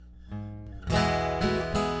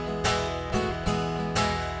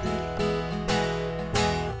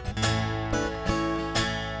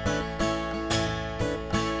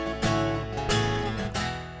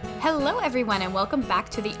Hello, everyone, and welcome back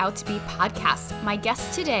to the Out to Be podcast. My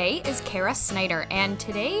guest today is Kara Snyder, and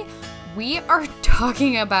today we are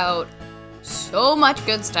talking about so much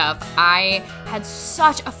good stuff. I had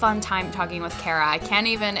such a fun time talking with Kara. I can't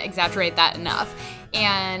even exaggerate that enough.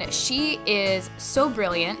 And she is so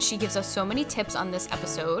brilliant. She gives us so many tips on this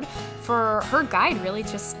episode for her guide really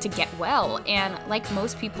just to get well. And like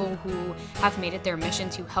most people who have made it their mission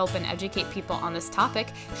to help and educate people on this topic,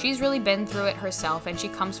 she's really been through it herself, and she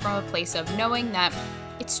comes from a place of knowing that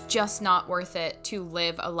it's just not worth it to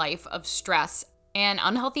live a life of stress and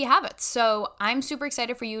unhealthy habits. So I'm super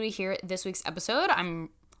excited for you to hear this week's episode. That's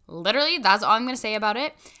all I'm going to say about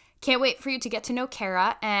it. Can't wait for you to get to know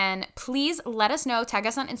Kara, and please let us know, tag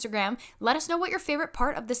us on Instagram, let us know what your favorite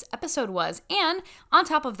part of this episode was. And on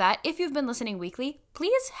top of that, if you've been listening weekly,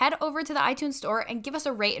 please head over to the iTunes store and give us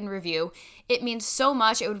a rate and review. It means so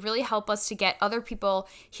much. It would really help us to get other people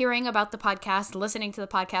hearing about the podcast, listening to the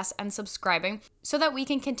podcast, and subscribing so that we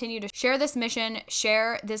can continue to share this mission,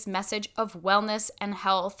 share this message of wellness and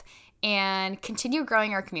health, and continue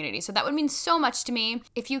growing our community. So that would mean so much to me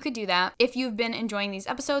if you could do that, if you've been enjoying these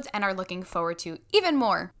episodes and are looking forward to even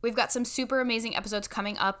more. We've got some super amazing episodes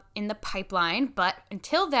coming up in the pipeline, but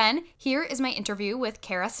until then, here is my interview with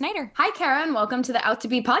Kara Snyder. Hi, Kara, and welcome to the Out to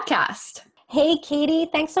Be podcast. Hey, Katie,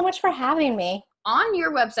 thanks so much for having me. On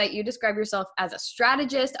your website, you describe yourself as a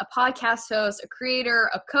strategist, a podcast host, a creator,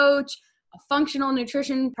 a coach, a functional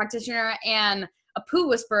nutrition practitioner, and a poo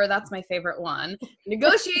whisperer, that's my favorite one,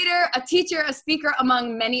 negotiator, a teacher, a speaker,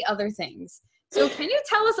 among many other things. So can you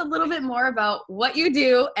tell us a little bit more about what you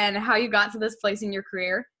do and how you got to this place in your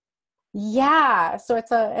career? Yeah, so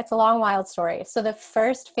it's a long, wild story. So the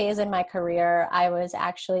first phase in my career, I was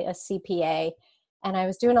actually a CPA, and I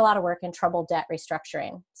was doing a lot of work in troubled debt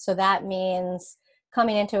restructuring. So that means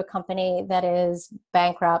coming into a company that is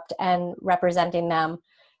bankrupt and representing them.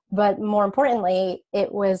 But more importantly,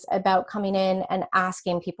 it was about coming in and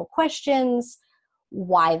asking people questions,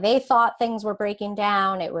 why they thought things were breaking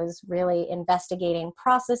down. It was really investigating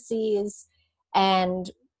processes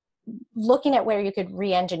and looking at where you could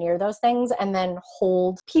re-engineer those things and then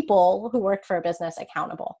hold people who worked for a business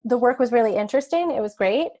accountable. The work was really interesting. It was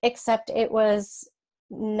great, except it was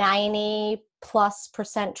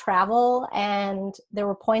 90+% travel. And there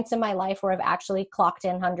were points in my life where I've actually clocked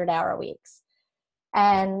in 100-hour weeks.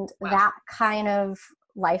 And that kind of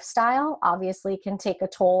lifestyle obviously can take a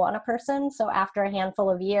toll on a person. So after a handful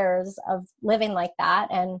of years of living like that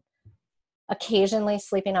and occasionally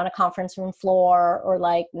sleeping on a conference room floor or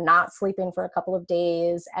like not sleeping for a couple of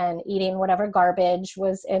days and eating whatever garbage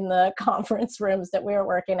was in the conference rooms that we were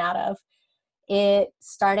working out of, it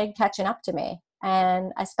started catching up to me.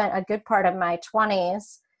 And I spent a good part of my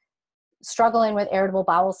 20s struggling with irritable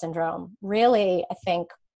bowel syndrome. Really, I think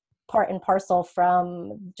part and parcel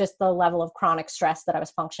from just the level of chronic stress that I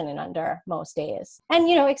was functioning under most days. And,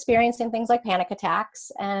 experiencing things like panic attacks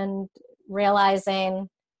and realizing,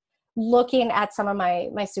 looking at some of my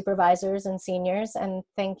supervisors and seniors and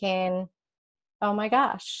thinking, oh my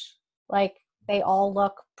gosh, like they all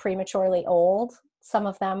look prematurely old. Some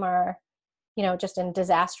of them are, just in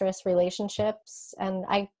disastrous relationships. And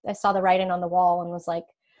I saw the writing on the wall and was like,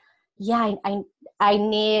 yeah, I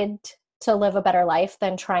need to live a better life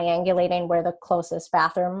than triangulating where the closest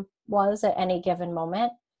bathroom was at any given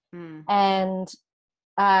moment. And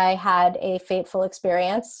I had a fateful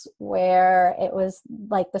experience where it was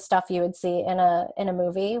like the stuff you would see in a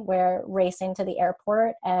movie, where racing to the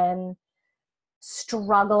airport and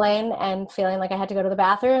struggling and feeling like I had to go to the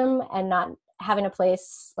bathroom and not having a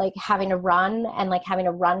place, like having to run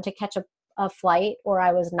to catch a flight, or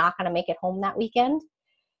I was not going to make it home that weekend.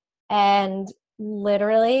 And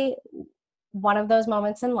literally one of those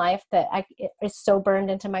moments in life that is so burned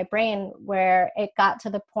into my brain, where it got to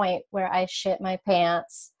the point where I shit my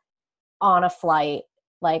pants on a flight,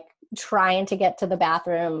 like trying to get to the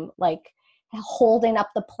bathroom, like holding up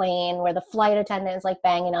the plane where the flight attendant is like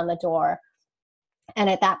banging on the door. And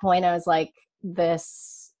at that point I was like,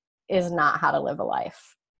 this is not how to live a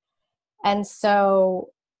life. And so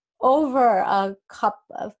over a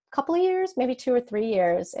couple of years, maybe 2 or 3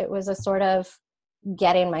 years, it was a sort of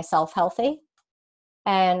getting myself healthy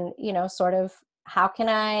and, sort of how can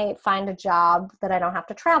I find a job that I don't have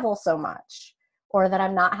to travel so much, or that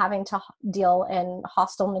I'm not having to deal in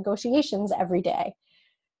hostile negotiations every day.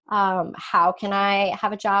 How can I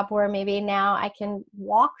have a job where maybe now I can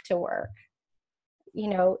walk to work?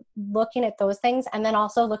 Looking at those things, and then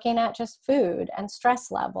also looking at just food and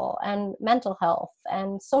stress level and mental health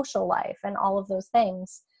and social life and all of those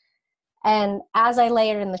things. And as I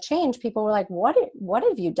layered in the change, people were like, what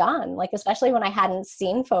have you done? Like, especially when I hadn't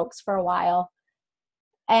seen folks for a while.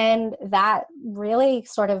 And that really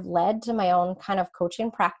sort of led to my own kind of coaching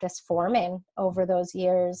practice forming over those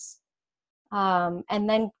years. And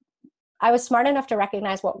then I was smart enough to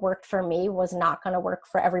recognize what worked for me was not going to work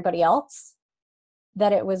for everybody else,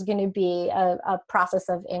 that it was going to be a process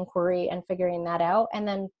of inquiry and figuring that out. And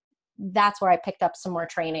then that's where I picked up some more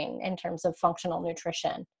training in terms of functional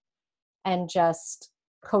nutrition and just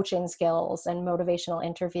coaching skills and motivational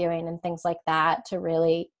interviewing and things like that to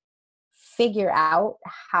really figure out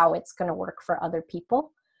how it's going to work for other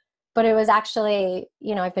people. But it was actually,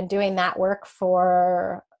 I've been doing that work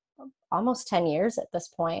for almost 10 years at this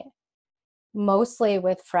point, mostly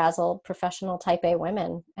with frazzled professional type A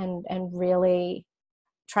women, and really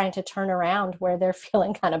trying to turn around where they're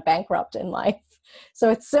feeling kind of bankrupt in life. So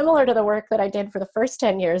it's similar to the work that I did for the first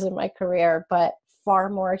 10 years of my career, but far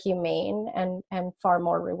more humane and far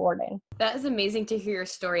more rewarding. That is amazing to hear your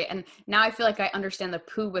story. And now I feel like I understand the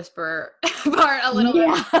poo whisperer part a little bit.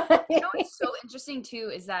 What's so interesting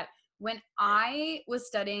too is that when I was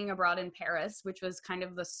studying abroad in Paris, which was kind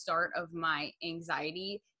of the start of my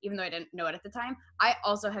anxiety, even though I didn't know it at the time, I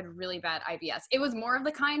also had really bad IBS. It was more of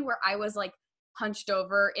the kind where I was like hunched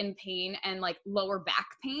over in pain and like lower back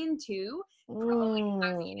pain too. Probably because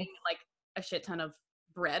I was eating like a shit ton of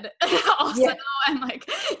bread also, and like,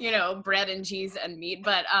 bread and cheese and meat.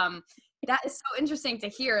 But that is so interesting to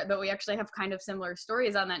hear that we actually have kind of similar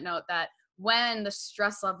stories on that note, that when the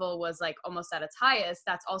stress level was like almost at its highest,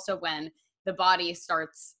 that's also when the body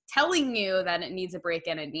starts telling you that it needs a break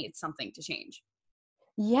and it needs something to change.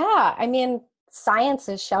 Yeah. I mean, science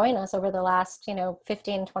is showing us over the last,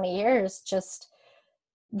 15, 20 years, just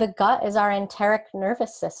the gut is our enteric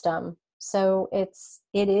nervous system. So it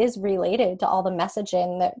is related to all the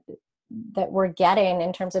messaging that we're getting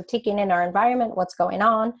in terms of taking in our environment, what's going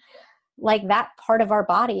on. Like that part of our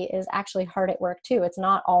body is actually hard at work too. It's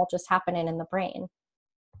not all just happening in the brain.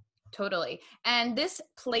 Totally. And this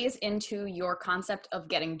plays into your concept of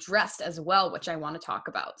getting dressed as well, which I want to talk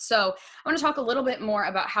about. So I want to talk a little bit more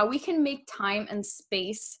about how we can make time and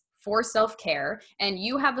space for self-care. And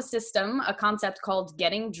you have a system, a concept called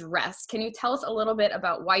getting dressed. Can you tell us a little bit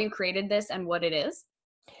about why you created this and what it is?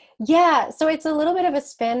 Yeah. So it's a little bit of a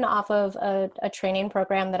spin off of a training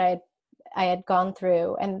program that I had gone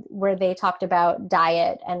through, and where they talked about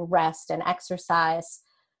diet and rest and exercise.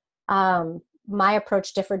 My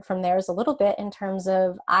approach differed from theirs a little bit in terms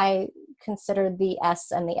of I considered the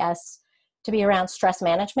S and the S to be around stress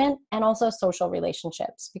management and also social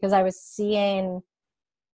relationships, because I was seeing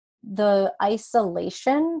the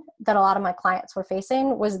isolation that a lot of my clients were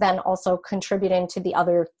facing was then also contributing to the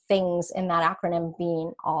other things in that acronym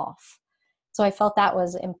being off. So I felt that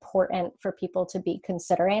was important for people to be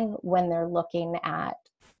considering when they're looking at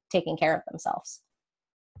taking care of themselves.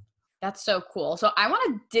 That's so cool. So I want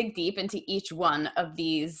to dig deep into each one of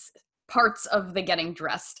these parts of the getting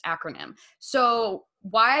dressed acronym. So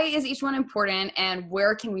why is each one important, and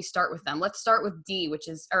where can we start with them? Let's start with D,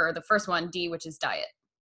 or the first one, D, which is diet.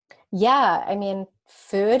 Yeah, I mean,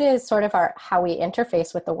 food is sort of how we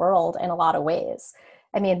interface with the world in a lot of ways.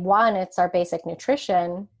 I mean, one, it's our basic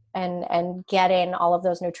nutrition and getting all of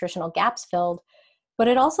those nutritional gaps filled. But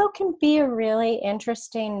it also can be a really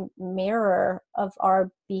interesting mirror of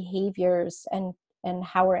our behaviors and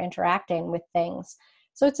how we're interacting with things.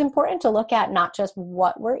 So it's important to look at not just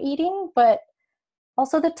what we're eating, but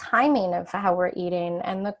also the timing of how we're eating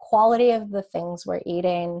and the quality of the things we're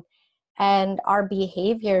eating and our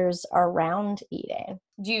behaviors around eating.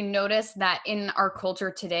 Do you notice that in our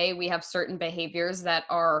culture today, we have certain behaviors that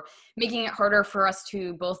are making it harder for us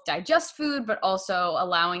to both digest food, but also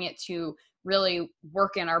allowing it to really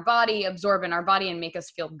work in our body, absorb in our body, and make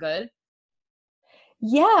us feel good?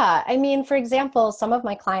 Yeah. I mean, for example, some of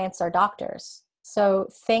my clients are doctors. So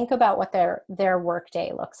think about what their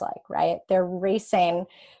workday looks like, right? They're racing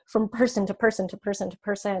from person to person to person to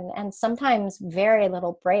person, and sometimes very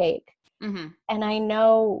little break. Mm-hmm. And I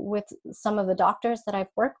know with some of the doctors that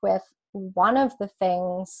I've worked with, one of the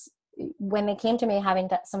things when they came to me having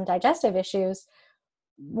some digestive issues,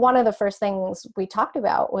 one of the first things we talked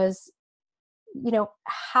about was,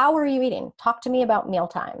 how are you eating? Talk to me about meal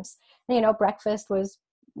times. And, breakfast was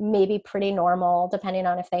maybe pretty normal, depending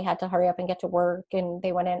on if they had to hurry up and get to work and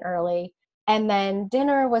they went in early. And then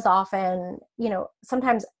dinner was often,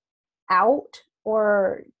 sometimes out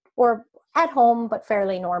or at home, but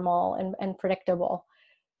fairly normal and predictable.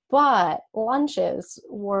 But lunches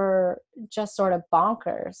were just sort of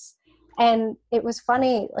bonkers. And it was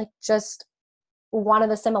funny, like just one of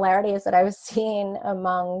the similarities that I was seeing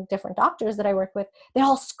among different doctors that I work with, they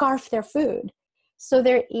all scarf their food. So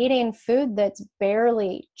they're eating food that's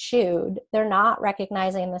barely chewed. They're not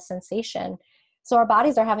recognizing the sensation. So our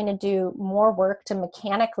bodies are having to do more work to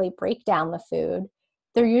mechanically break down the food.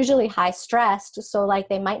 They're usually high stressed, so like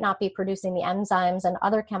they might not be producing the enzymes and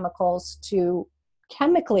other chemicals to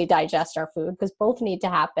chemically digest our food, because both need to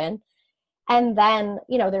happen. And then,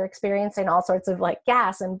 they're experiencing all sorts of like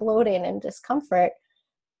gas and bloating and discomfort,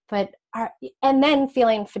 and then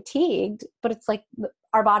feeling fatigued, but it's like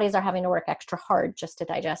our bodies are having to work extra hard just to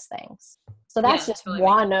digest things. So that's just totally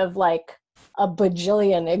one of like a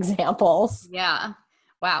bajillion examples. Yeah.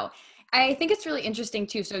 Wow. I think it's really interesting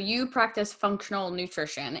too. So you practice functional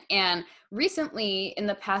nutrition, and recently in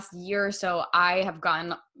the past year or so, I have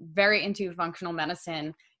gotten very into functional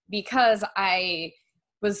medicine because I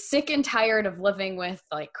was sick and tired of living with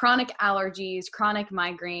like chronic allergies, chronic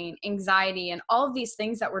migraine, anxiety, and all of these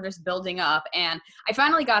things that were just building up. And I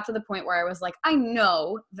finally got to the point where I was like, I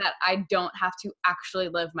know that I don't have to actually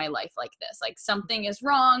live my life like this. Like something is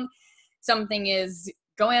wrong. Something is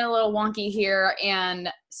going a little wonky here. And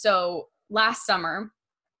so last summer,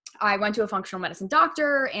 I went to a functional medicine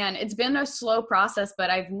doctor, and it's been a slow process,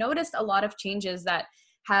 but I've noticed a lot of changes that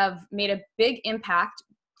have made a big impact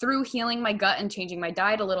through healing my gut and changing my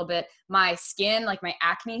diet a little bit. My skin, like my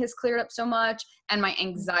acne, has cleared up so much, and my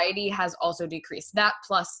anxiety has also decreased. That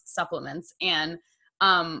plus supplements. And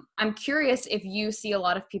I'm curious if you see a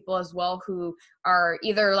lot of people as well who are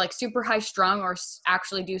either like super high strung or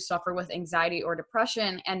actually do suffer with anxiety or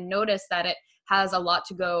depression, and notice that it has a lot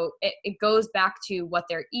to go. It goes back to what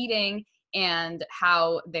they're eating and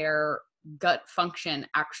how their gut function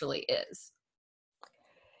actually is.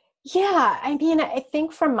 Yeah, I mean, I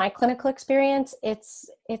think from my clinical experience, it's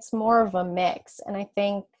more of a mix. And I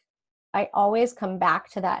think I always come back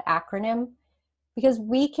to that acronym, because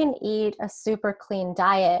we can eat a super clean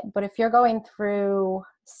diet, but if you're going through,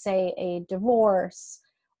 say, a divorce,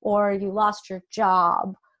 or you lost your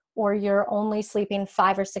job, or you're only sleeping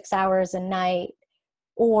 5 or 6 hours a night,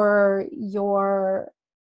 or you're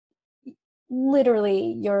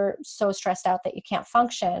so stressed out that you can't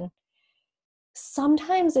function,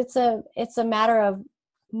 sometimes it's a matter of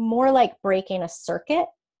more like breaking a circuit,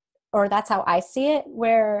 or that's how I see it,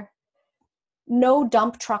 where no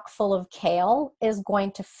dump truck full of kale is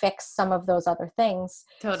going to fix some of those other things.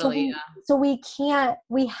 Totally. So we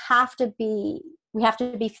have to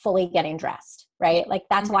be fully getting dressed, right? Like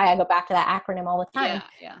that's Mhm. why I go back to that acronym all the time.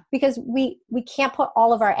 Yeah. Because we can't put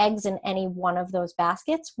all of our eggs in any one of those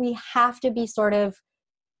baskets. We have to be sort of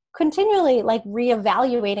continually like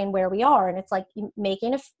reevaluating where we are. And it's like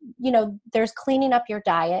making there's cleaning up your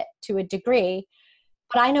diet to a degree.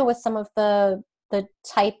 But I know with some of the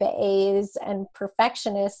type A's and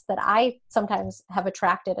perfectionists that I sometimes have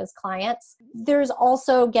attracted as clients, there's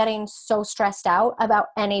also getting so stressed out about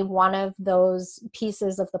any one of those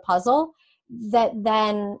pieces of the puzzle that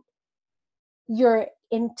then your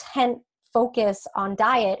intent focus on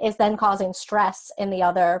diet is then causing stress in the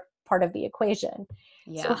other part of the equation.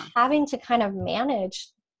 So Yeah. having to kind of manage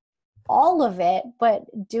all of it, but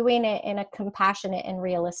doing it in a compassionate and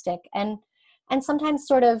realistic and sometimes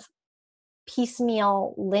sort of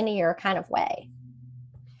piecemeal, linear kind of way.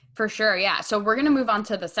 For sure. Yeah. So we're going to move on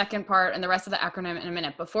to the second part and the rest of the acronym in a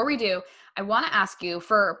minute. Before we do, I want to ask you,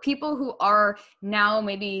 for people who are now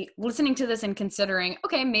maybe listening to this and considering,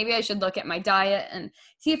 okay, maybe I should look at my diet and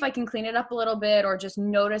see if I can clean it up a little bit, or just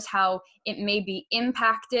notice how it may be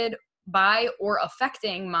impacted by or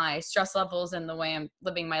affecting my stress levels and the way I'm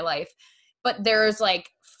living my life. But there's like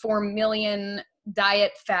 4 million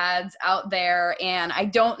diet fads out there, and I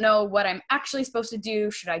don't know what I'm actually supposed to do.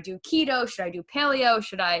 Should I do keto? Should I do paleo?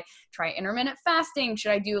 Should I try intermittent fasting?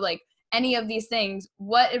 Should I do like any of these things?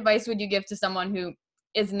 What advice would you give to someone who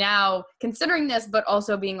is now considering this, but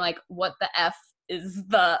also being like, what the F is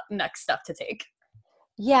the next step to take?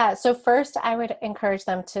 Yeah. So first I would encourage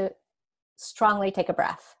them to strongly take a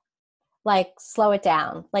breath, like slow it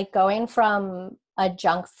down, like going from a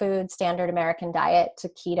junk food standard American diet to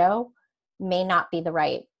keto may not be the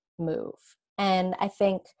right move. And I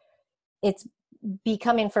think it's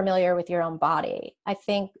becoming familiar with your own body. I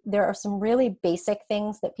think there are some really basic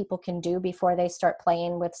things that people can do before they start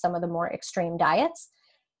playing with some of the more extreme diets.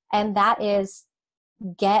 And that is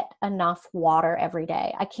get enough water every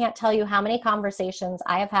day. I can't tell you how many conversations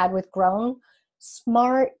I have had with grown,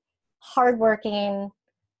 smart, hardworking,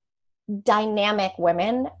 dynamic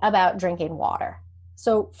women about drinking water.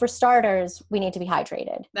 So for starters, we need to be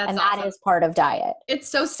hydrated. That's and awesome. That is part of diet. It's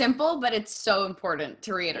so simple, but it's so important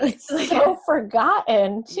to reiterate. It's so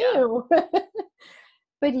forgotten too. Yeah.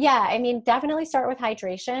 But yeah, I mean, definitely start with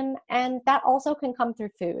hydration. And that also can come through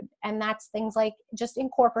food. And that's things like just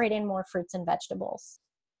incorporating more fruits and vegetables.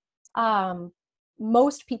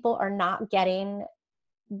 Most people are not getting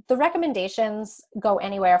the recommendations go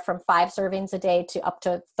anywhere from 5 servings a day to up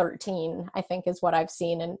to 13, I think is what I've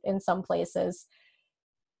seen in some places.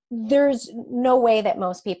 There's no way that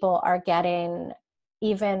most people are getting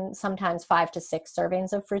even sometimes 5 to 6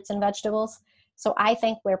 servings of fruits and vegetables. So I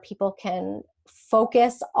think where people can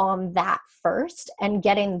focus on that first and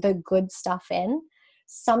getting the good stuff in,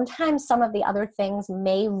 sometimes some of the other things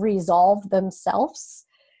may resolve themselves,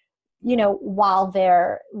 while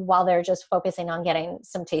they're just focusing on getting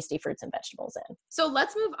some tasty fruits and vegetables in. So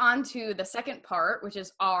let's move on to the second part, which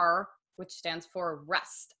is R, which stands for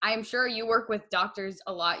rest. I'm sure you work with doctors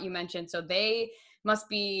a lot, you mentioned, so they must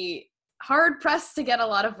be hard pressed to get a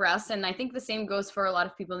lot of rest. And I think the same goes for a lot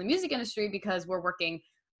of people in the music industry, because we're working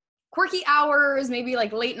quirky hours, maybe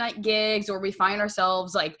like late night gigs, or we find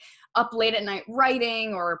ourselves like up late at night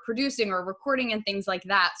writing or producing or recording and things like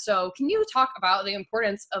that. So can you talk about the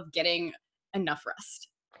importance of getting enough rest?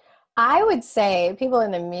 I would say people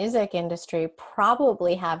in the music industry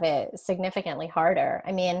probably have it significantly harder.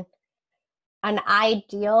 I mean, an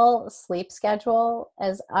ideal sleep schedule,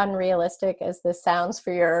 as unrealistic as this sounds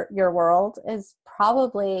for your world, is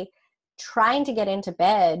probably trying to get into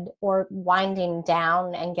bed or winding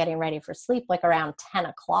down and getting ready for sleep like around 10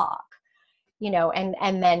 o'clock,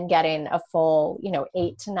 and then getting a full,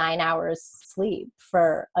 8 to 9 hours sleep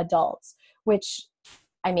for adults, which,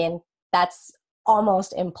 I mean, that's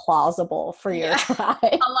almost implausible for your tribe.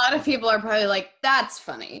 A lot of people are probably like, that's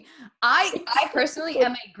funny. I personally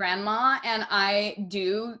am a grandma, and I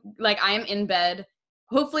am in bed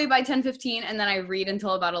hopefully by 10:15, and then I read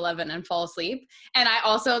until about 11 and fall asleep. And I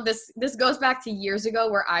also, this goes back to years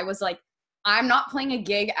ago where I was like, I'm not playing a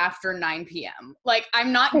gig after 9 p.m. Like,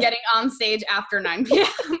 I'm not getting on stage after 9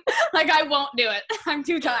 p.m. Like, I won't do it. I'm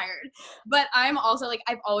too tired. But I'm also like,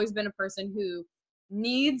 I've always been a person who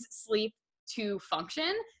needs sleep to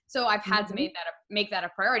function. So I've had to make that a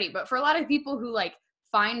priority. But for a lot of people who like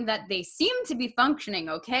find that they seem to be functioning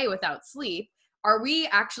okay without sleep, are we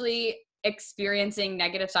actually experiencing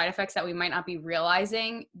negative side effects that we might not be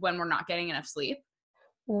realizing when we're not getting enough sleep?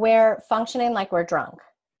 We're functioning like we're drunk.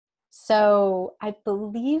 So I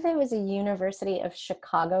believe it was a University of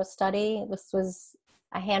Chicago study. This was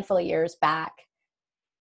a handful of years back.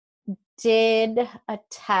 Did a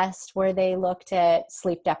test where they looked at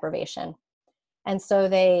sleep deprivation. And so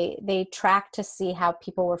they tracked to see how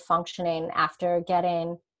people were functioning after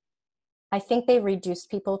getting, I think they reduced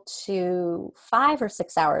people to 5 or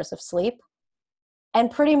 6 hours of sleep. And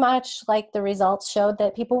pretty much like the results showed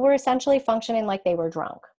that people were essentially functioning like they were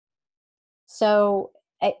drunk. So,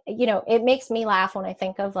 it makes me laugh when I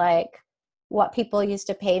think of like what people used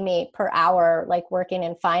to pay me per hour, like working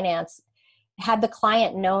in finance. Had the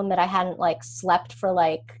client known that I hadn't like slept for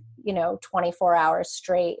like, 24 hours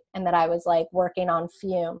straight, and that I was like working on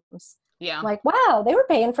fumes. Yeah. Like, wow, they were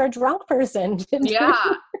paying for a drunk person to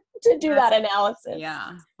do that analysis.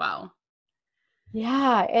 Yeah. Wow.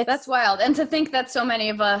 Yeah. That's wild. And to think that so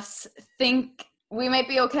many of us think we might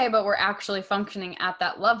be okay, but we're actually functioning at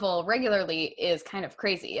that level regularly is kind of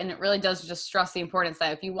crazy. And it really does just stress the importance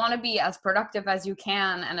that if you want to be as productive as you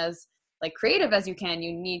can and as like creative as you can,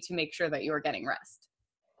 you need to make sure that you are getting rest.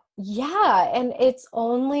 Yeah. And it's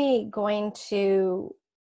only going to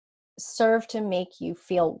serve to make you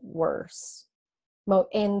feel worse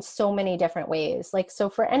in so many different ways. Like, so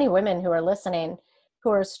for any women who are listening, who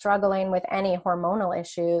are struggling with any hormonal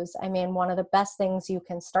issues, I mean, one of the best things you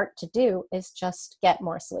can start to do is just get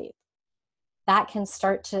more sleep. That can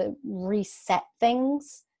start to reset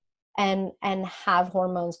things and have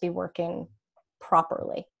hormones be working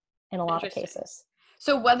properly in a lot of cases.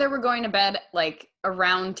 So whether we're going to bed like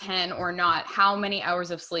around 10 or not, how many hours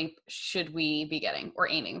of sleep should we be getting or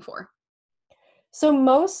aiming for? So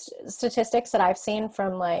most statistics that I've seen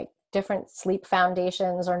from like different sleep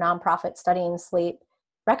foundations or nonprofit studying sleep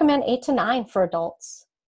recommend 8 to 9 for adults.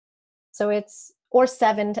 So or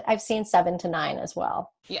 7, I've seen 7 to 9 as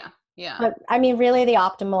well. Yeah. Yeah. But I mean, really the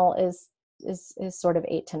optimal is sort of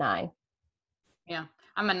 8 to 9. Yeah.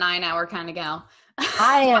 I'm a 9-hour kind of gal.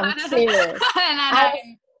 I am too. And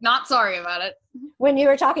I'm not sorry about it. When you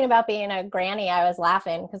were talking about being a granny, I was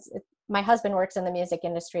laughing because my husband works in the music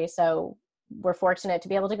industry. So we're fortunate to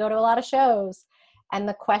be able to go to a lot of shows. And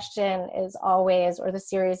the question is always, or the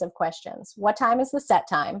series of questions, what time is the set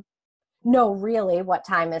time? No, really, what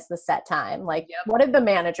time is the set time? Like, What did the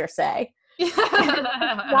manager say?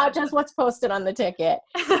 Not just what's posted on the ticket.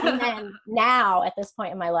 And then now at this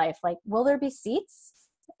point in my life, like, will there be seats?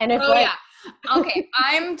 And if okay,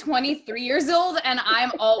 I'm 23 years old and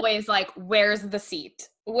I'm always like, where's the seat?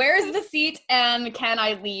 Where's the seat? And can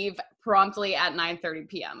I leave promptly at 9:30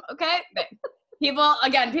 p.m.? Okay.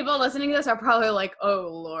 People listening to this are probably like, oh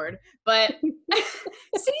Lord. But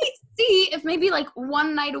see if maybe like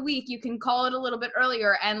one night a week you can call it a little bit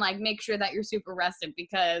earlier and like make sure that you're super rested,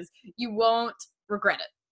 because you won't regret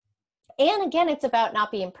it. And again, it's about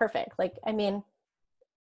not being perfect. Like, I mean,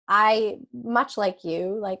 I, much like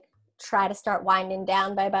you, like try to start winding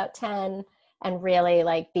down by about 10 and really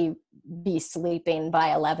like be sleeping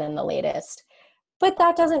by 11 the latest. But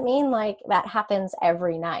that doesn't mean like that happens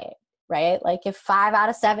every night, right? Like if 5 out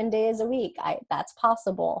of 7 days a week, that's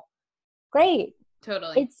possible. Great.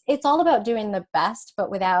 Totally. It's all about doing the best,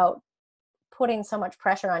 but without putting so much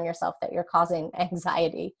pressure on yourself that you're causing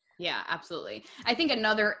anxiety. Yeah, absolutely. I think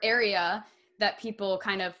another area that people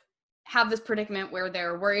kind of have this predicament where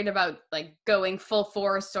they're worried about like going full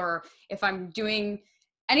force, or if I'm doing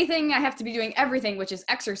anything, I have to be doing everything, which is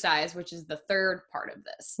exercise, which is the third part of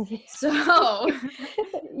this. So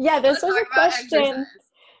yeah, this was a question.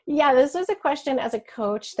 Yeah, this was a question as a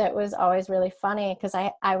coach that was always really funny, because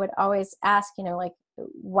I would always ask, you know, like,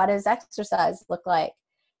 what does exercise look like?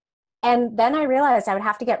 And then I realized I would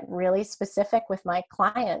have to get really specific with my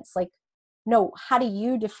clients. Like, no, how do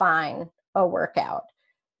you define a workout?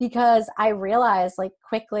 Because I realized like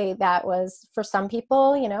quickly that was for some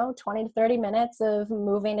people, you know, 20 to 30 minutes of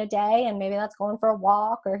moving a day. And maybe that's going for a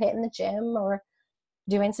walk or hitting the gym or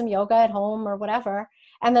doing some yoga at home or whatever.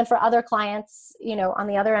 And then for other clients, you know, on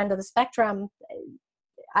the other end of the spectrum,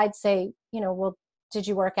 I'd say, you know, well, did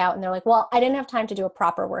you work out? And they're like, well, I didn't have time to do a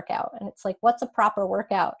proper workout. And it's like, what's a proper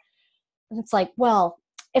workout? And it's like, well,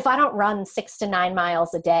 if I don't run 6 to 9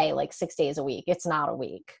 miles a day, like 6 days a week, it's not a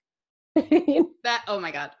week. That, oh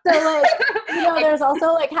my God. So like, you know, there's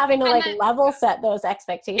also like having to like level set those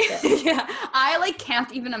expectations. Yeah. I like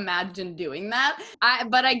can't even imagine doing that.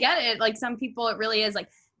 But I get it. Like some people, it really is like,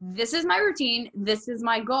 this is my routine. This is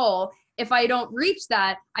my goal. If I don't reach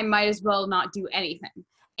that, I might as well not do anything.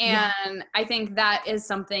 And I think that is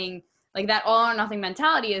something like that all or nothing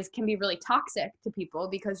mentality can be really toxic to people,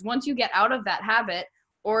 because once you get out of that habit,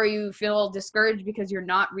 or you feel discouraged because you're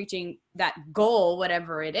not reaching that goal,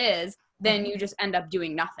 whatever it is, then you just end up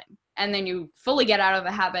doing nothing. And then you fully get out of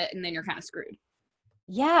the habit, and then you're kind of screwed.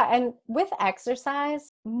 Yeah. And with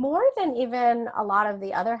exercise, more than even a lot of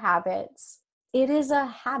the other habits, it is a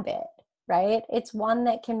habit, right? It's one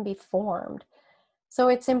that can be formed. So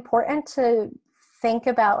it's important to think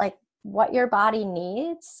about like what your body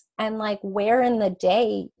needs and like where in the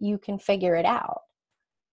day you can figure it out,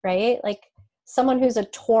 right? Like someone who's a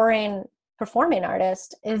touring performing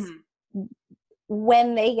artist is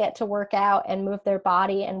when they get to work out and move their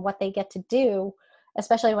body and what they get to do,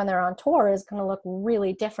 especially when they're on tour, is going to look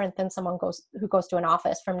really different than someone who goes to an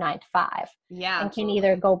office from 9 to 5. Yeah. And can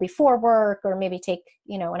either go before work or maybe take,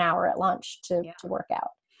 you know, an hour at lunch to work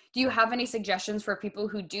out. Do you have any suggestions for people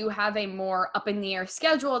who do have a more up in the air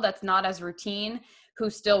schedule that's not as routine, who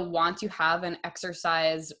still want to have an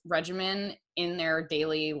exercise regimen in their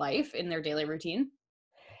daily life, in their daily routine?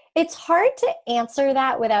 It's hard to answer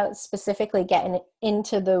that without specifically getting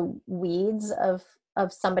into the weeds of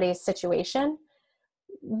somebody's situation.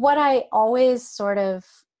 What I always sort of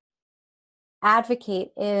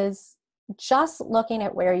advocate is just looking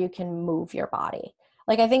at where you can move your body.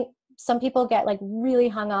 Like, I think some people get like really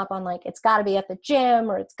hung up on like, it's got to be at the gym,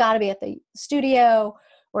 or it's got to be at the studio,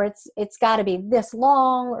 or it's got to be this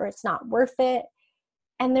long, or it's not worth it.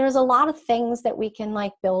 And there's a lot of things that we can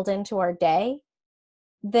like build into our day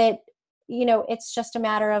that, you know, it's just a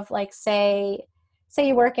matter of like, say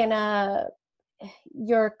you work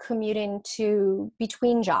you're commuting to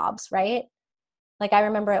between jobs, right? Like I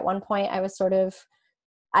remember at one point I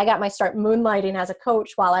got my start moonlighting as a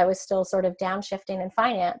coach while I was still sort of downshifting in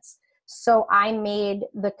finance. So I made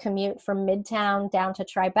the commute from Midtown down to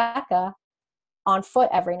Tribeca on foot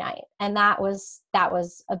every night. And that was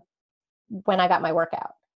when I got my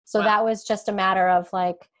workout. So that was just a matter of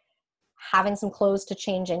like having some clothes to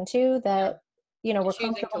change into that, you know, were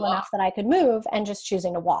comfortable enough that I could move, and just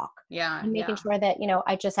choosing to walk. Yeah. And making sure that, you know,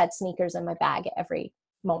 I just had sneakers in my bag at every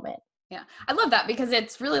moment. Yeah. I love that, because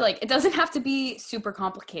it's really like, it doesn't have to be super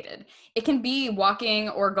complicated. It can be walking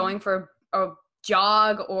or going for a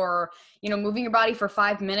jog, or, you know, moving your body for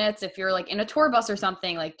 5 minutes. If you're like in a tour bus or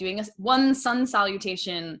something, like doing one sun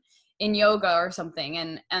salutation in yoga or something.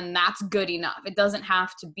 And that's good enough. It doesn't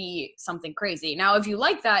have to be something crazy. Now, if you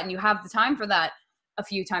like that and you have the time for that a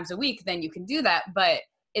few times a week, then you can do that. But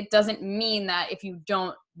it doesn't mean that if you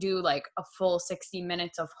don't do like a full 60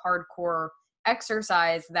 minutes of hardcore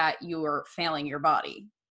exercise that you are failing your body.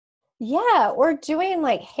 Yeah. Or doing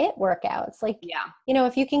like HIIT workouts. Like, you know,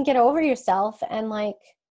 if you can get over yourself and like,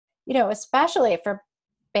 you know, especially for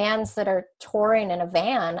bands that are touring in a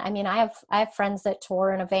van. I mean, I have friends that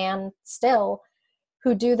tour in a van still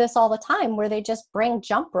who do this all the time, where they just bring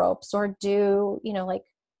jump ropes or do, like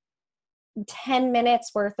 10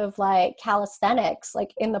 minutes worth of like calisthenics,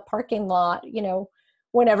 like in the parking lot,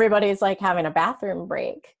 when everybody's like having a bathroom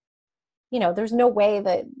break. There's no way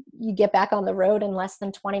that you get back on the road in less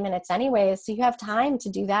than 20 minutes anyway. So you have time to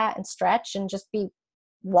do that and stretch and just be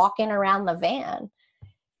walking around the van.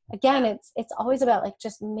 Again, it's always about like,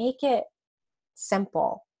 just make it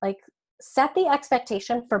simple. Like, set the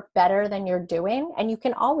expectation for better than you're doing, and you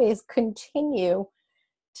can always continue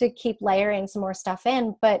to keep layering some more stuff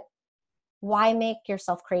in, but why make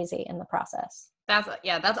yourself crazy in the process?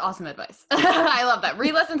 That's awesome advice. I love that.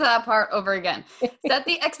 Re-listen to that part over again. Set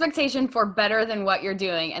the expectation for better than what you're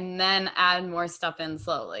doing, and then add more stuff in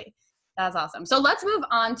slowly. That's awesome. So let's move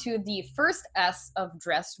on to the first S of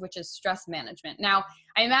dress, which is stress management. Now,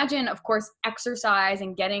 I imagine, of course, exercise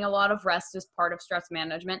and getting a lot of rest is part of stress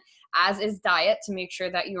management, as is diet, to make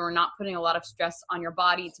sure that you are not putting a lot of stress on your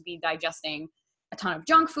body to be digesting a ton of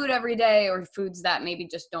junk food every day or foods that maybe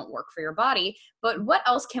just don't work for your body. But what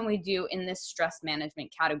else can we do in this stress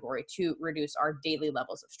management category to reduce our daily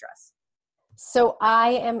levels of stress? So I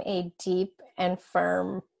am a deep and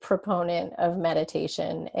firm proponent of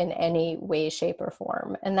meditation in any way, shape, or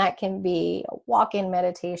form. And that can be a walk-in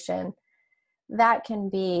meditation. That can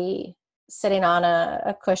be sitting on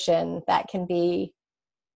a cushion. That can be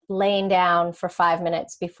laying down for 5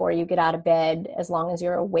 minutes before you get out of bed, as long as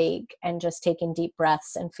you're awake, and just taking deep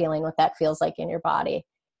breaths and feeling what that feels like in your body.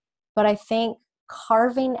 But I think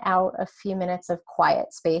carving out a few minutes of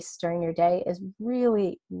quiet space during your day is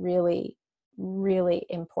really, really, really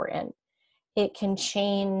important. It can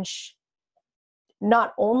change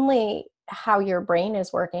not only how your brain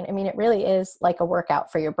is working. I mean, it really is like a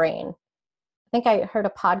workout for your brain. I think I heard a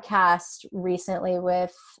podcast recently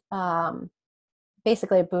with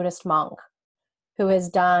basically a Buddhist monk who has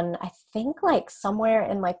done, I think, like somewhere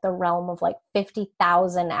in like the realm of like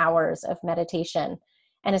 50,000 hours of meditation,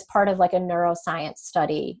 and is part of like a neuroscience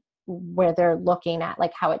study where they're looking at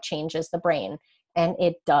like how it changes the brain. And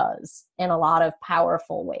it does, in a lot of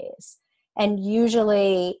powerful ways, and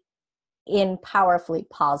usually in powerfully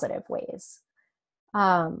positive ways.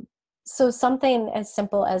 So something as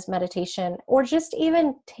simple as meditation, or just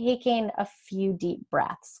even taking a few deep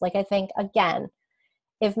breaths. Like, I think, again,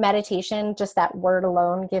 if meditation, just that word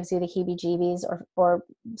alone, gives you the heebie-jeebies or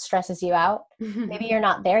stresses you out, maybe you're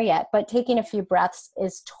not there yet, but taking a few breaths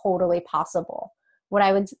is totally possible. What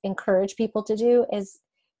I would encourage people to do is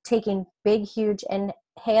taking big, huge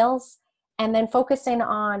inhales and then focusing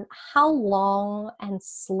on how long and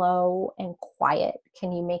slow and quiet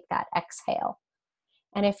can you make that exhale.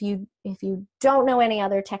 And if you don't know any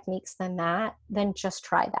other techniques than that, then just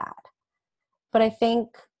try that. But I think,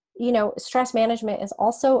 stress management is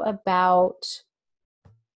also about,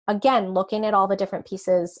 again, looking at all the different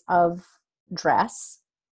pieces of dress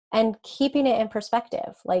and keeping it in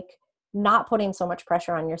perspective, like not putting so much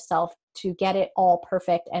pressure on yourself to get it all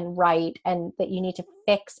perfect and right, and that you need to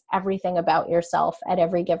fix everything about yourself at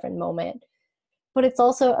every given moment. But it's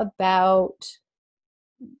also about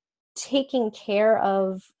taking care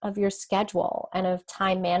of your schedule and of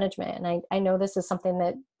time management. And I know this is something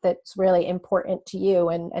that's really important to you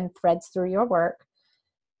and threads through your work.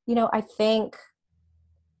 I think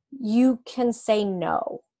you can say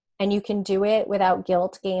no, and you can do it without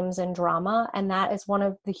guilt, games, and drama. And that is one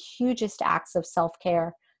of the hugest acts of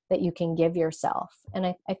self-care that you can give yourself. And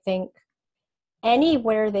I think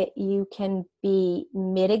anywhere that you can be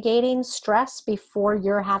mitigating stress before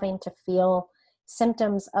you're having to feel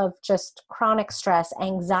symptoms of just chronic stress,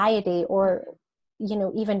 anxiety, or,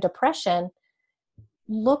 even depression,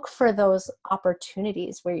 look for those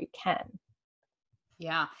opportunities where you can.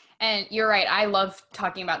 Yeah. And you're right. I love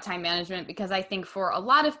talking about time management, because I think for a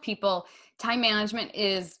lot of people, time management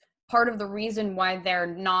is part of the reason why they're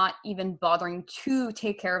not even bothering to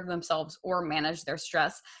take care of themselves or manage their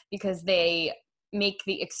stress, because they make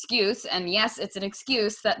the excuse, and yes, it's an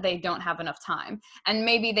excuse, that they don't have enough time. And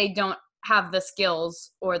maybe they don't have the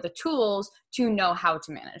skills or the tools to know how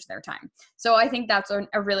to manage their time. So I think that's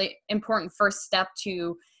a really important first step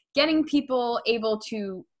to getting people able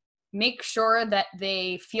to make sure that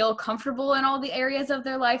they feel comfortable in all the areas of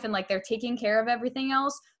their life, and like they're taking care of everything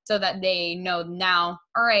else, so that they know now,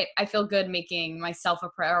 all right, I feel good making myself a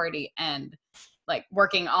priority and like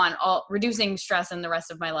working on reducing stress in the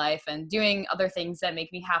rest of my life, and doing other things that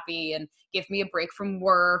make me happy and give me a break from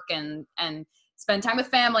work, and spend time with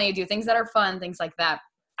family, do things that are fun, things like that.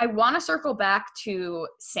 I want to circle back to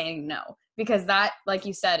saying no, because that, like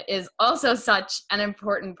you said, is also such an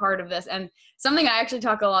important part of this, and something I actually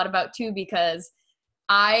talk a lot about too, because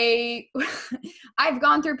I I've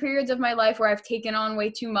gone through periods of my life where I've taken on way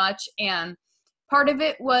too much, and part of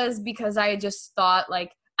it was because I just thought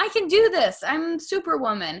like, I can do this, I'm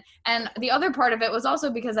superwoman. And the other part of it was also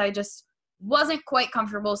because I just wasn't quite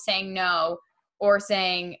comfortable saying no or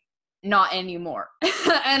saying not anymore.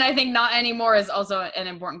 And I think not anymore is also an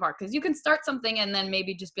important part, because you can start something and then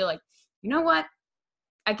maybe just be like, you know what?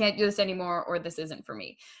 I can't do this anymore, or this isn't for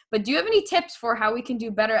me. But do you have any tips for how we can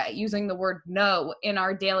do better at using the word no in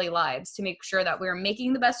our daily lives to make sure that we're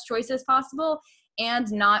making the best choices possible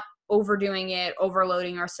and not overdoing it,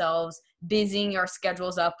 overloading ourselves, busying our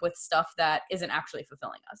schedules up with stuff that isn't actually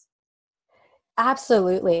fulfilling us?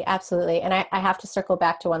 Absolutely. Absolutely. And I have to circle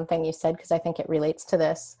back to one thing you said, because I think it relates to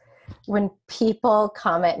this. When people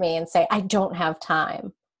come at me and say, I don't have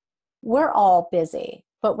time, we're all busy.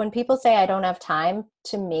 But when people say I don't have time,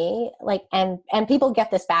 to me, like, and people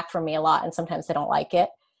get this back from me a lot, and sometimes they don't like it.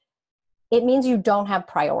 It means you don't have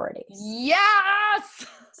priorities. Yes.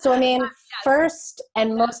 So, I mean, first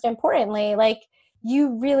and most importantly, like,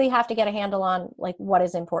 you really have to get a handle on like what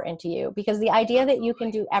is important to you, because the idea that you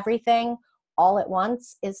can do everything all at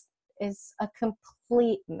once is a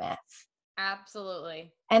complete myth.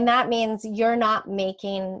 Absolutely. And that means you're not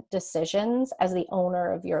making decisions as the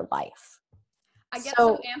owner of your life. I get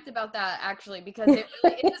so amped about that, actually, because it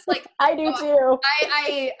really is just like, I do too.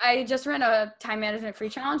 I just ran a time management free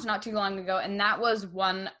challenge not too long ago, and that was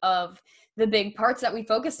one of the big parts that we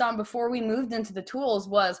focused on before we moved into the tools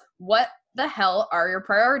was, what the hell are your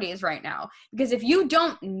priorities right now? Because if you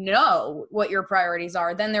don't know what your priorities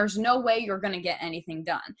are, then there's no way you're going to get anything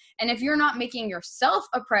done. And if you're not making yourself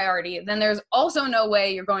a priority, then there's also no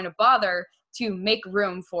way you're going to bother to make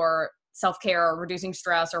room for self-care or reducing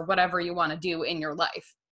stress or whatever you want to do in your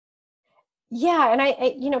life. Yeah. And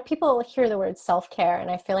I, people hear the word self-care, and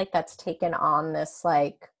I feel like that's taken on this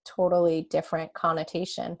like totally different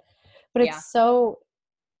connotation, but Yeah. it's so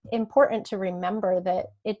important to remember that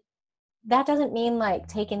that doesn't mean like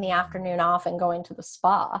taking the afternoon off and going to the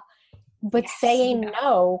spa, but Yes, saying yeah.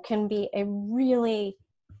 no can be a really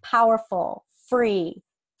powerful, free,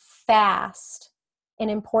 fast, an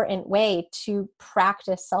important way to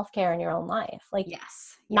practice self-care in your own life. Like,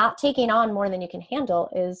 Yes. not taking on more than you can handle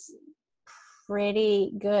is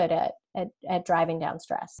pretty good at driving down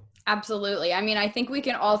stress. Absolutely. I mean, I think we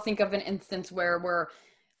can all think of an instance where we're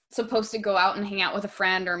supposed to go out and hang out with a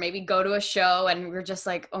friend, or maybe go to a show, and we're just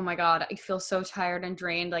like, oh my God, I feel so tired and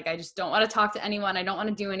drained. Like, I just don't want to talk to anyone. I don't want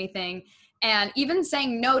to do anything. And even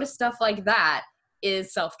saying no to stuff like that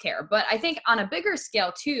is self-care. But I think on a bigger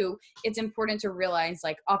scale too, it's important to realize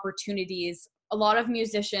like opportunities. A lot of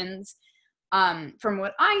musicians, from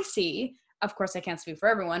what I see, of course I can't speak for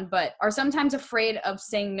everyone, but are sometimes afraid of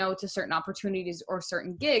saying no to certain opportunities or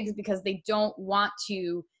certain gigs because they don't want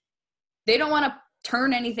to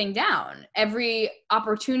turn anything down. Every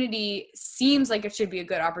opportunity seems like it should be a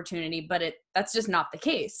good opportunity, but that's just not the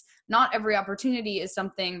case. Not every opportunity is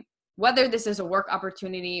something, whether this is a work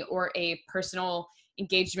opportunity or a personal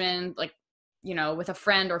engagement, like, with a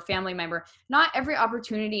friend or family member, not every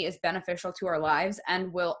opportunity is beneficial to our lives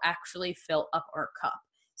and will actually fill up our cup.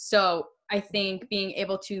 So I think being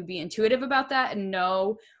able to be intuitive about that and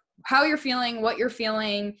know how you're feeling, what you're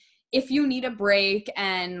feeling, if you need a break,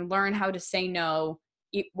 and learn how to say no,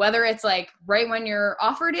 whether it's like right when you're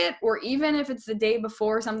offered it, or even if it's the day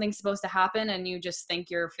before something's supposed to happen and you just think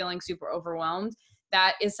you're feeling super overwhelmed.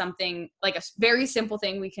 That is something, like a very simple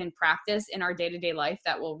thing we can practice in our day-to-day life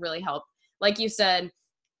that will really help. Like you said,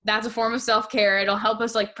 that's a form of self-care. It'll help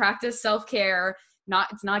us like practice self-care.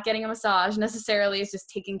 It's not getting a massage necessarily. It's just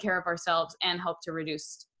taking care of ourselves and help to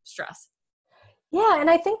reduce stress. Yeah, and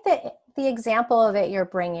I think that the example of it you're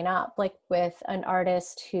bringing up, like with an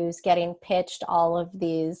artist who's getting pitched all of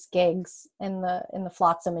these gigs in the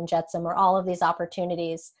flotsam and jetsam, or all of these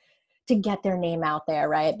opportunities to get their name out there,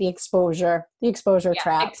 right? The exposure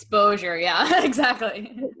trap. Exposure, yeah,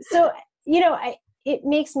 exactly. So, it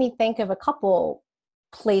makes me think of a couple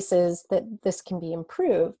places that this can be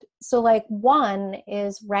improved. So, like, one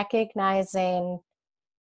is recognizing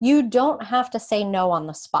you don't have to say no on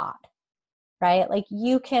the spot, right? Like,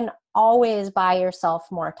 you can always buy yourself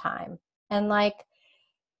more time. And like,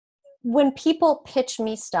 when people pitch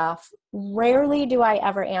me stuff, rarely do I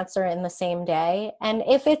ever answer in the same day. And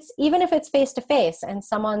even if it's face to face and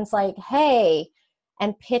someone's like, hey,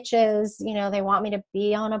 and pitches, they want me to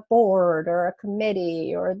be on a board or a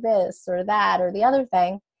committee or this or that or the other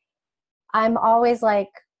thing, I'm always like,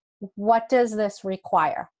 what does this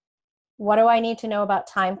require? What do I need to know about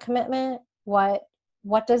time commitment? What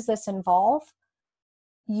what does this involve?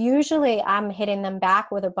 Usually I'm hitting them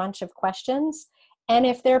back with a bunch of questions. And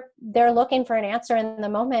if they're looking for an answer in the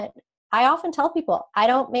moment, I often tell people I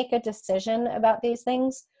don't make a decision about these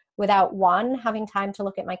things without, one, having time to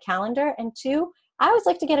look at my calendar, and two, I always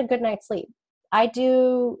like to get a good night's sleep. I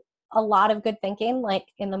do a lot of good thinking, like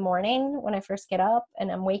in the morning when I first get up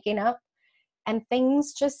and I'm waking up, and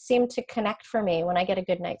things just seem to connect for me when I get a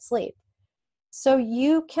good night's sleep. So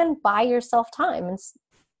you can buy yourself time, and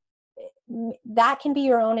that can be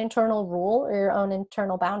your own internal rule or your own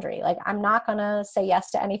internal boundary. Like, I'm not going to say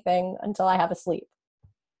yes to anything until I have a sleep.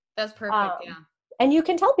 That's perfect. Yeah. And you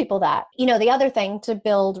can tell people that. The other thing to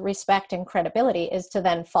build respect and credibility is to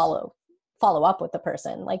then follow up with the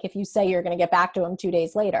person. Like, if you say you're going to get back to them 2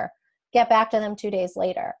 days later, get back to them 2 days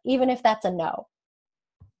later, even if that's a no.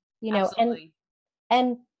 Absolutely.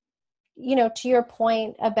 And to your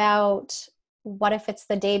point about what if it's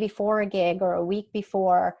the day before a gig or a week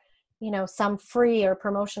before, some free or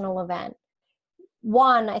promotional event.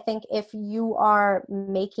 One, I think if you are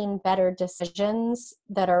making better decisions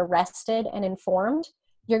that are rested and informed,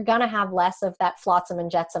 you're going to have less of that flotsam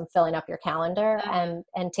and jetsam filling up your calendar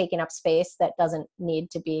and taking up space that doesn't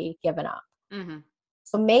need to be given up. Mm-hmm.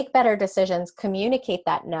 So make better decisions, communicate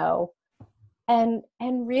that no. And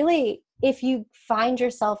really, if you find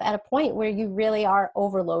yourself at a point where you really are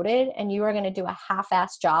overloaded and you are going to do a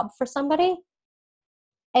half-assed job for somebody,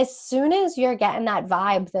 as soon as you're getting that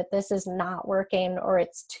vibe that this is not working or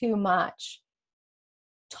it's too much,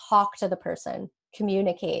 talk to the person,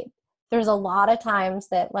 communicate. There's a lot of times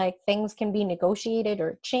that like things can be negotiated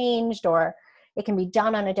or changed, or it can be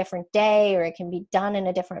done on a different day, or it can be done in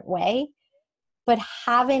a different way. But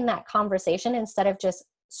having that conversation instead of just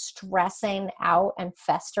stressing out and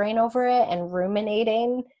festering over it and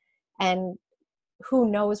ruminating, and who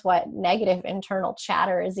knows what negative internal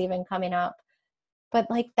chatter is even coming up. But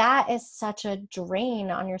like, that is such a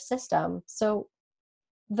drain on your system. So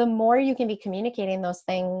the more you can be communicating those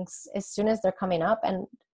things as soon as they're coming up and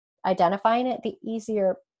identifying it, the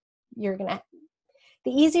easier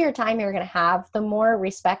time you're going to have, the more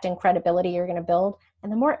respect and credibility you're going to build, and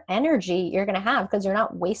the more energy you're going to have because you're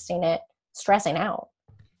not wasting it stressing out.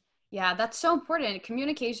 Yeah, that's so important.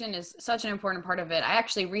 Communication is such an important part of it. I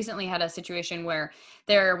actually recently had a situation where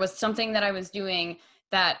there was something that I was doing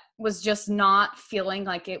that was just not feeling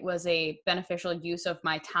like it was a beneficial use of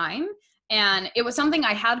my time. And it was something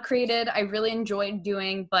I had created, I really enjoyed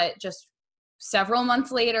doing, but just several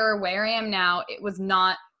months later, where I am now, it was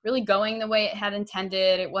not really going the way it had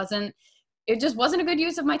intended. It just wasn't a good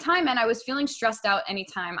use of my time. And I was feeling stressed out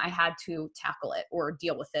anytime I had to tackle it or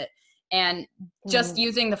deal with it. And just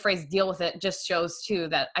using the phrase deal with it just shows too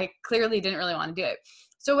that I clearly didn't really want to do it.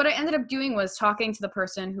 So what I ended up doing was talking to the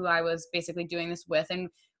person who I was basically doing this with. And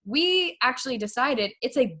we actually decided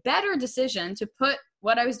it's a better decision to put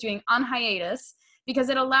what I was doing on hiatus, because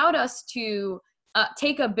it allowed us to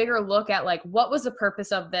take a bigger look at like, what was the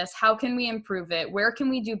purpose of this? How can we improve it? Where can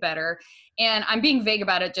we do better? And I'm being vague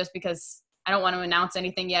about it just because I don't want to announce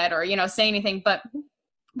anything yet or, say anything, but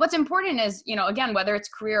what's important is, again, whether it's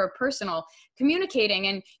career or personal, communicating.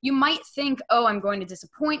 And you might think, oh, I'm going to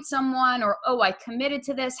disappoint someone, or, oh, I committed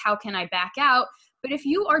to this, how can I back out? But if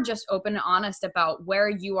you are just open and honest about where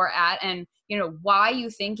you are at and, why you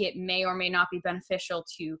think it may or may not be beneficial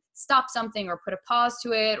to stop something or put a pause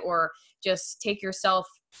to it, or just take yourself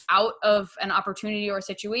out of an opportunity or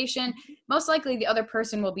situation, most likely the other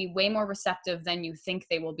person will be way more receptive than you think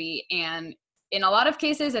they will be. And in a lot of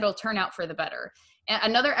cases, it'll turn out for the better. And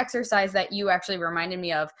another exercise that you actually reminded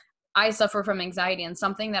me of, I suffer from anxiety, and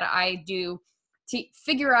something that I do to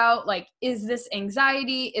figure out, like, is this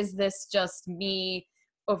anxiety? Is this just me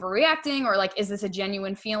overreacting? Or like, is this a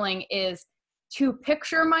genuine feeling? Is to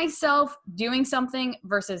picture myself doing something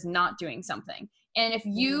versus not doing something. And if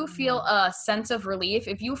you feel a sense of relief,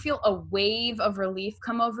 if you feel a wave of relief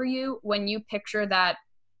come over you when you picture that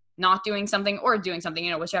not doing something or doing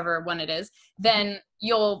something, whichever one it is, then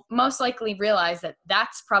you'll most likely realize that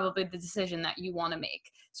that's probably the decision that you want to make.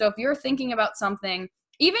 So if you're thinking about something,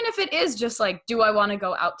 even if it is just like, do I want to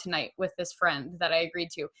go out tonight with this friend that I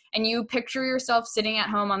agreed to? And you picture yourself sitting at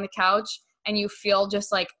home on the couch and you feel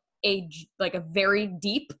just like a very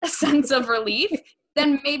deep sense of relief,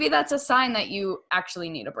 then maybe that's a sign that you actually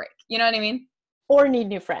need a break. You know what I mean? Or need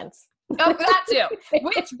new friends. Oh, that too.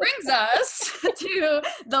 Which brings us to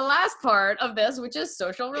the last part of this, which is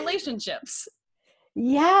social relationships.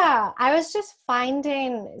 Yeah, I was just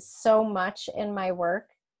finding so much in my work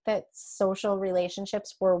that social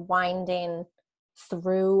relationships were winding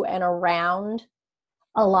through and around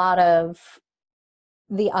a lot of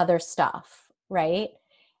the other stuff, right?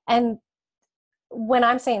 And when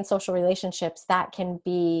I'm saying social relationships, that can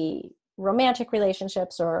be romantic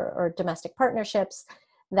relationships or domestic partnerships,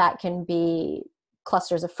 that can be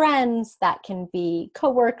clusters of friends, that can be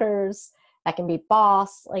coworkers, that can be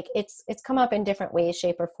boss. Like it's come up in different ways,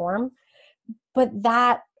 shape, or form. But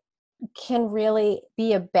that can really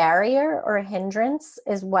be a barrier or a hindrance,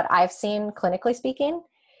 is what I've seen clinically speaking,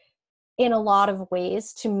 in a lot of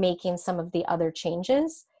ways to making some of the other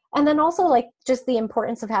changes. And then also like just the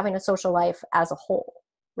importance of having a social life as a whole,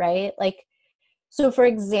 right? Like, so for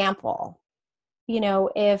example, you know,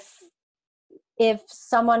 if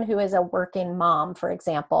someone who is a working mom, for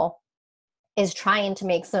example, is trying to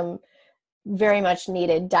make some very much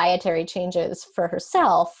needed dietary changes for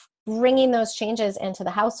herself, bringing those changes into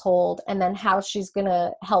the household and then how she's going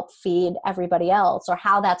to help feed everybody else, or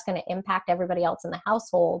how that's going to impact everybody else in the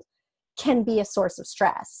household, can be a source of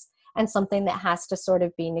stress and something that has to sort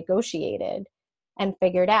of be negotiated and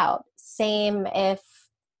figured out. Same if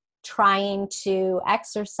trying to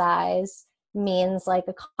exercise means like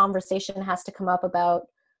a conversation has to come up about,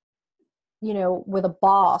 you know, with a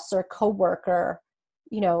boss or a coworker,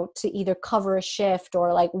 you know, to either cover a shift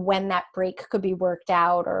or like when that break could be worked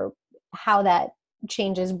out, or how that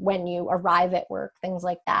changes when you arrive at work, things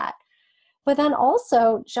like that. But then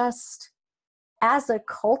also just as a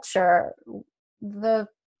culture, the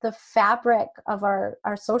fabric of our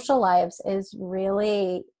social lives is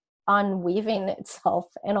really unweaving itself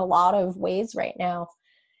in a lot of ways right now.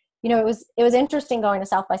 You know, it was interesting going to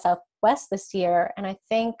South by Southwest this year, and I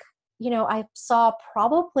think, you know, I saw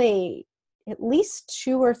probably at least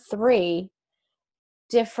 2 or 3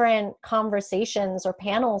 different conversations or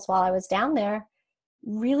panels while I was down there,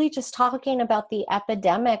 really just talking about the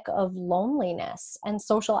epidemic of loneliness and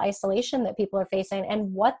social isolation that people are facing,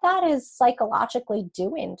 and what that is psychologically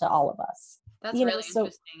doing to all of us. That's You know, really so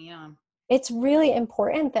interesting. Yeah. it's really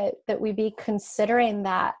important that we be considering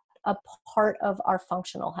that a part of our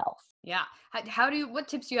functional health. Yeah. How do you, what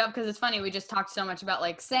tips do you have? Because it's funny, we just talked so much about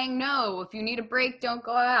like saying no, if you need a break, don't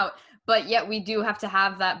go out. But yet we do have to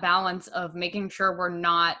have that balance of making sure we're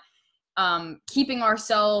not keeping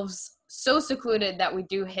ourselves so secluded that we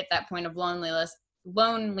do hit that point of loneliness,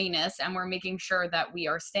 and we're making sure that we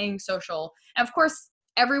are staying social. And of course,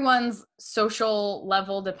 everyone's social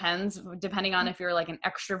level depending on if you're like an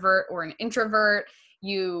extrovert or an introvert.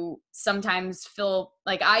 You sometimes feel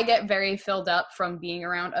like, I get very filled up from being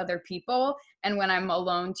around other people, and when I'm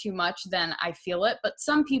alone too much, then I feel it. But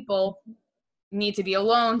some people need to be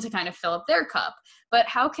alone to kind of fill up their cup. But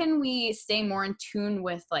how can we stay more in tune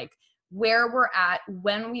with like where we're at,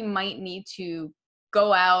 when we might need to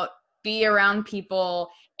go out, be around people,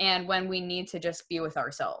 and when we need to just be with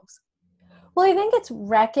ourselves? Well, I think it's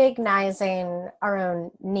recognizing our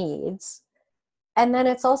own needs. And then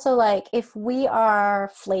it's also like, if we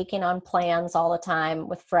are flaking on plans all the time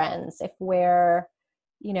with friends, if we're,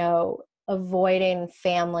 you know, avoiding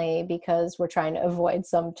family because we're trying to avoid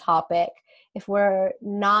some topic, if we're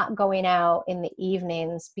not going out in the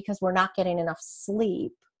evenings because we're not getting enough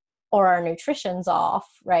sleep, or our nutrition's off,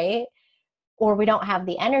 right? Or we don't have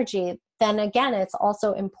the energy, then again, it's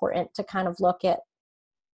also important to kind of look at,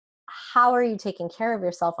 how are you taking care of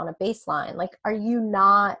yourself on a baseline? Like, are you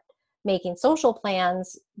not making social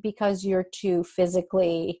plans because you're too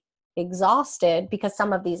physically exhausted, because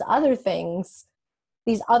some of these other things,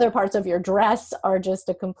 these other parts of your dress are just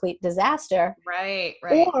a complete disaster? Right.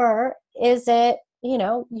 Or is it, you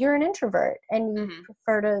know, you're an introvert and you Mm-hmm.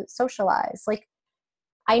 prefer to socialize? Like,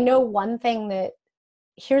 I know one thing that,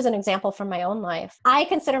 here's an example from my own life. I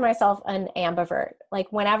consider myself an ambivert.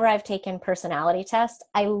 Like, whenever I've taken personality tests,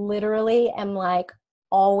 I literally am like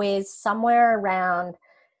always somewhere around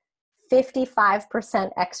 55%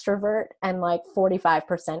 extrovert and like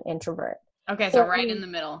 45% introvert. Okay, so So, right in the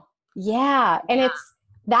middle. yeah. And Yeah.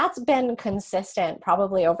 that's been consistent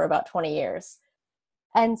probably over about 20 years.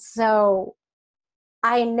 And so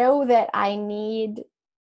I know that I need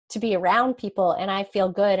to be around people, and I feel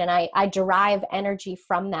good, and I derive energy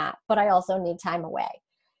from that, but I also need time away.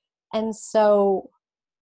 And so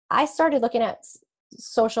I started looking at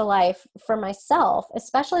social life for myself,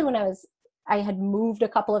 especially when I had moved a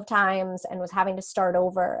couple of times and was having to start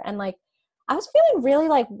over. And like, I was feeling really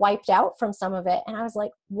like wiped out from some of it. And I was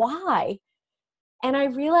like, why? And I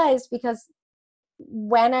realized, because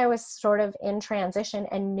when I was sort of in transition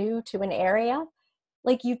and new to an area,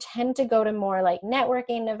 like, you tend to go to more like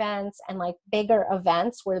networking events and like bigger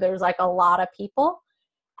events where there's like a lot of people.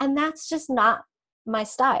 And that's just not my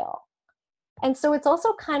style. And so it's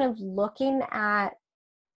also kind of looking at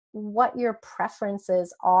what your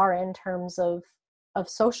preferences are in terms of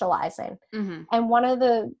socializing. Mm-hmm. And one of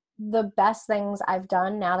the best things I've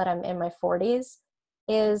done now that I'm in my 40s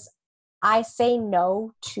is I say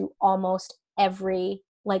no to almost every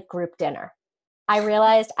like group dinner. I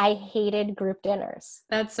realized I hated group dinners.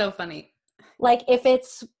 That's so funny. Like if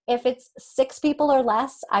it's 6 people or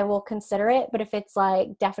less, I will consider it. But if it's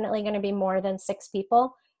like definitely going to be more than 6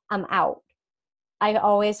 people, I'm out. I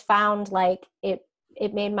always found like it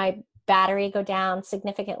made my battery go down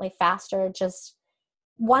significantly faster. Just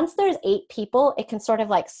once there's 8 people, it can sort of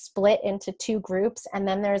like split into 2 groups. And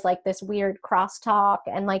then there's like this weird crosstalk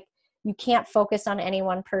and like you can't focus on any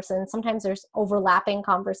one person. Sometimes there's overlapping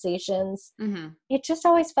conversations. Mm-hmm. It just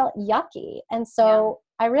always felt yucky. And so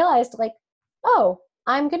I realized like, oh,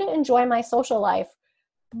 I'm going to enjoy my social life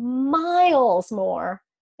miles more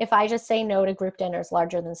if I just say no to group dinners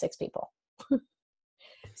larger than 6 people.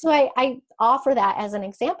 So I offer that as an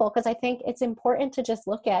example because I think it's important to just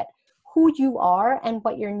look at who you are and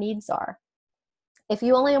what your needs are. If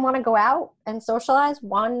you only want to go out and socialize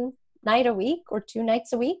 1 night a week or 2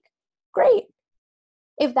 nights a week, great.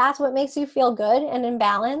 If that's what makes you feel good and in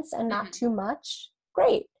balance and not too much,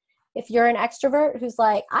 great. If you're an extrovert who's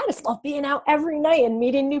like, I just love being out every night and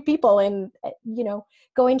meeting new people and, you know,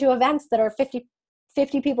 going to events that are 50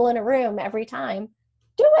 people in a room every time,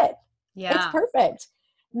 do it. Yeah. It's perfect.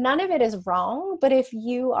 None of it is wrong, but if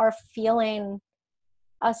you are feeling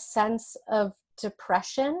a sense of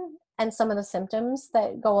depression and some of the symptoms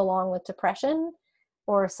that go along with depression,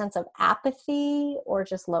 or a sense of apathy or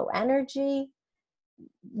just low energy,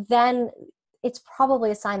 then it's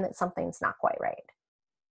probably a sign that something's not quite right.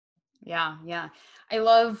 Yeah. Yeah. I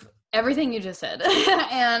love everything you just said.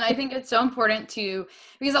 And I think it's so important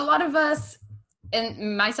because a lot of us,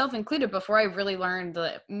 and myself included, before I really learned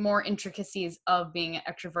the more intricacies of being an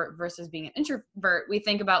extrovert versus being an introvert, we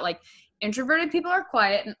think about like introverted people are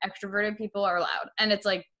quiet and extroverted people are loud. And it's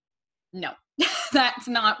like, no, that's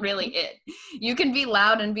not really it. You can be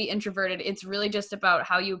loud and be introverted. It's really just about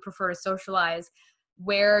how you prefer to socialize,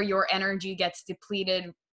 where your energy gets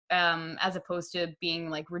depleted, as opposed to being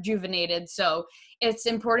like rejuvenated. So it's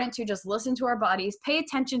important to just listen to our bodies, pay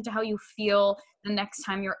attention to how you feel the next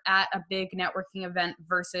time you're at a big networking event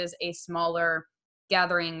versus a smaller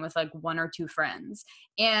gathering with like 1 or 2 friends,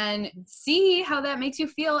 and see how that makes you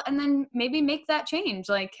feel. And then maybe make that change.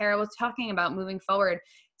 Like Kara was talking about, moving forward,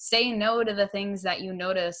 say no to the things that you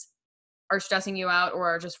notice are stressing you out or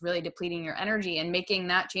are just really depleting your energy, and making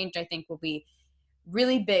that change, I think, will be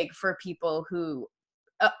really big for people who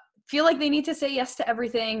feel like they need to say yes to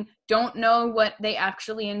everything, don't know what they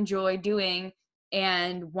actually enjoy doing,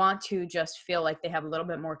 and want to just feel like they have a little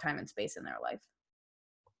bit more time and space in their life.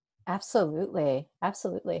 Absolutely.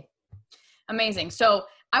 Absolutely. Amazing. So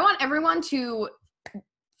I want everyone to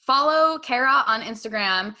follow Kara on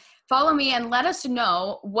Instagram, follow me, and let us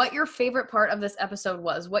know what your favorite part of this episode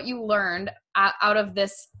was, what you learned out of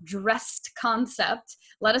this dressed concept.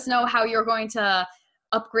 Let us know how you're going to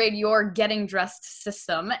upgrade your getting dressed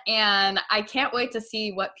system. And I can't wait to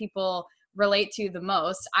see what people relate to the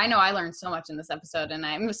most. I know I learned so much in this episode, and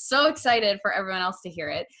I'm so excited for everyone else to hear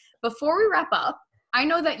it. Before we wrap up, I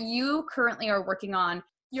know that you currently are working on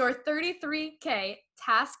your 33K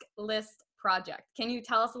task list project. Can you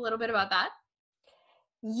tell us a little bit about that?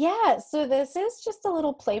 Yeah, so this is just a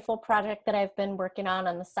little playful project that I've been working on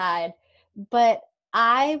the side, but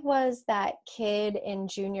I was that kid in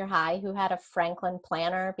junior high who had a Franklin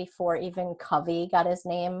planner before even Covey got his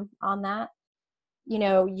name on that. You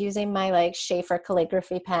know, using my like Schaefer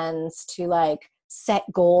calligraphy pens to like set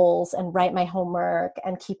goals and write my homework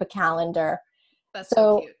and keep a calendar. That's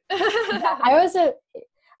so cute. Yeah,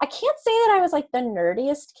 I can't say that I was like the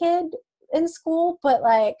nerdiest kid in school, but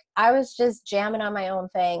like I was just jamming on my own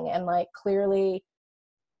thing, and like clearly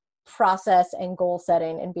process and goal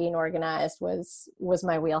setting and being organized was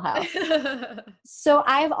my wheelhouse. So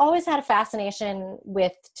I've always had a fascination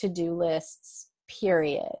with to-do lists,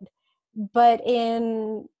 period. But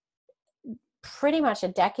in pretty much a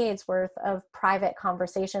decade's worth of private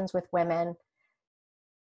conversations with women,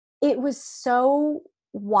 it was so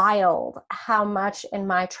wild how much in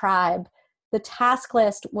my tribe the task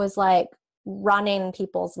list was like running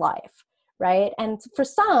people's life, right? And for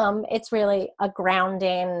some, it's really a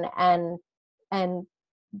grounding and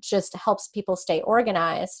just helps people stay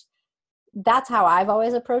organized. That's how I've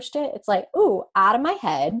always approached it. It's like, ooh, out of my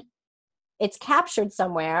head, it's captured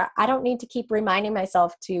somewhere. I don't need to keep reminding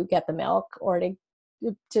myself to get the milk or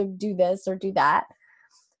to do this or do that.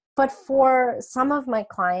 But for some of my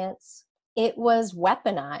clients, it was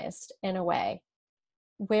weaponized in a way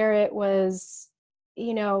where it was,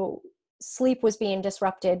 you know, sleep was being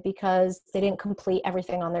disrupted because they didn't complete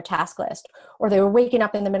everything on their task list, or they were waking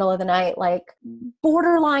up in the middle of the night like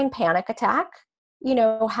borderline panic attack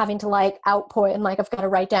having to like output and like I've got to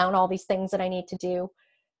write down all these things that I need to do.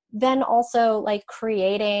 Then also like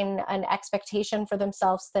creating an expectation for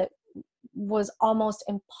themselves that was almost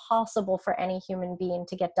impossible for any human being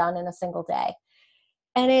to get done in a single day.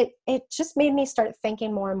 And it just made me start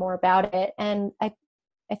thinking more and more about it. And I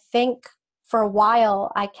think for a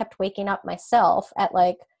while I kept waking up myself at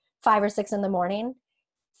like 5 or 6 in the morning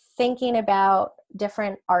thinking about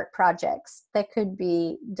different art projects that could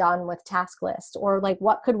be done with task lists, or like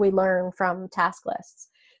what could we learn from task lists.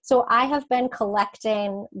 So I have been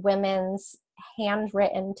collecting women's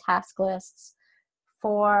handwritten task lists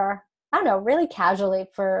for, I don't know, really casually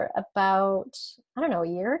for about, I don't know, a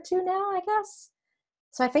year or two now, I guess.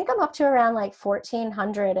 So I think I'm up to around like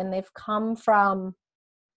 1,400, and they've come from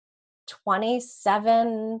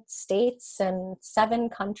 27 states and 7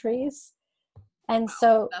 countries. And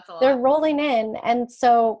so they're rolling in. And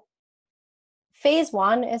so phase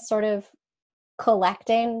 1 is sort of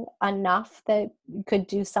collecting enough that you could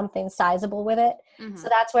do something sizable with it. Mm-hmm. So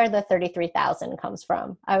that's where the 33,000 comes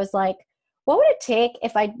from. I was like, what would it take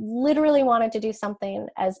if I literally wanted to do something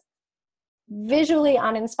as visually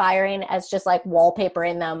uninspiring as just like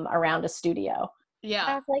wallpapering them around a studio? Yeah.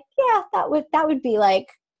 And I was like, yeah, that would be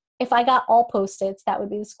like, if I got all Post-its, that would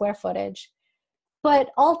be the square footage. But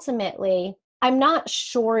ultimately, I'm not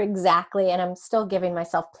sure exactly, and I'm still giving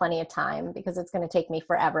myself plenty of time because it's going to take me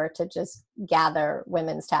forever to just gather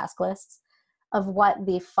women's task lists of what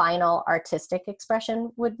the final artistic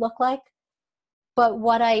expression would look like. But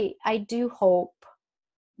what I do hope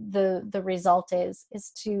the result is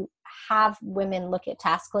to have women look at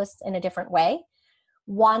task lists in a different way.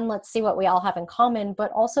 One, let's see what we all have in common,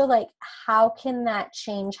 but also like, how can that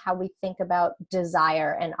change how we think about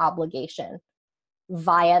desire and obligation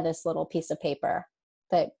via this little piece of paper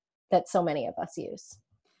that so many of us use?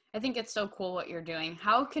 I think it's so cool what you're doing.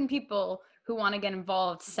 How can people who want to get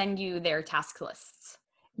involved send you their task lists?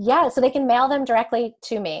 Yeah, so they can mail them directly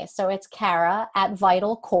to me. So it's Kara at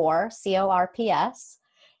Vital Core, CORPS,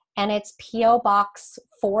 and it's P.O. Box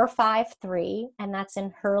 453, and that's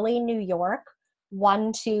in Hurley, New York,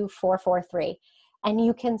 12443. And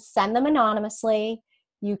you can send them anonymously.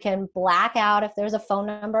 You can black out if there's a phone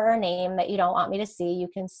number or name that you don't want me to see. You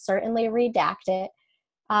can certainly redact it.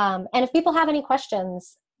 And if people have any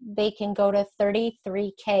questions, they can go to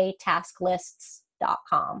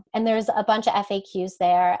 33ktasklists.com. And there's a bunch of FAQs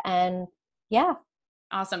there. And yeah.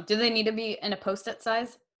 Awesome. Do they need to be in a Post-it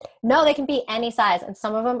size? No, they can be any size. And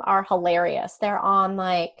some of them are hilarious. They're on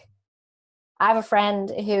like, I have a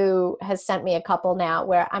friend who has sent me a couple now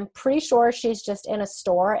where I'm pretty sure she's just in a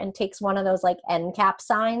store and takes one of those like end cap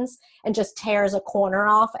signs and just tears a corner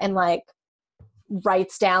off and like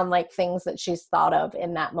writes down like things that she's thought of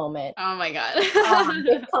in that moment. Oh my God.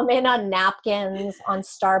 They come in on napkins, on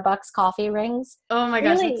Starbucks coffee rings. Oh my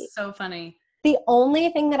gosh, it's so funny. The only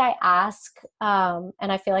thing that I ask, and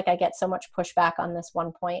I feel like I get so much pushback on this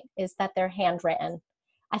one point, is that they're handwritten.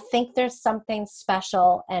 I think there's something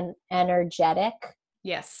special and energetic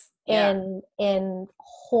in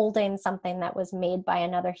holding something that was made by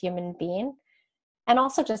another human being, and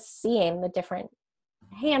also just seeing the different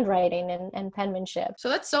handwriting and penmanship. So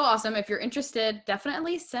that's so awesome. If you're interested,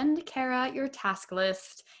 definitely send Kara your task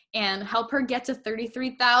list and help her get to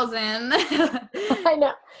 33,000. I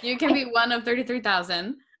know. You can be one of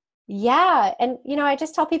 33,000. Yeah. And, I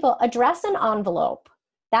just tell people, address an envelope.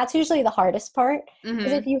 That's usually the hardest part,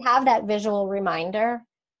 because if you have that visual reminder,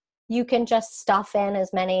 you can just stuff in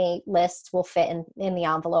as many lists will fit in the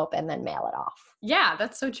envelope and then mail it off. Yeah,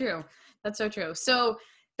 that's so true. That's so true. So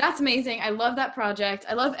that's amazing. I love that project.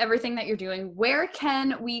 I love everything that you're doing. Where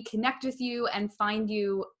can we connect with you and find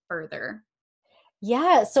you further?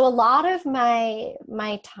 Yeah, so a lot of my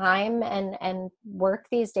time and work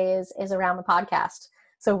these days is around the podcast.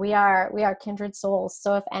 So we are kindred souls.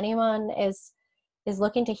 So if anyone is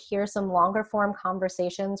looking to hear some longer form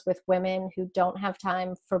conversations with women who don't have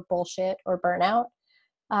time for bullshit or burnout,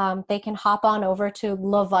 they can hop on over to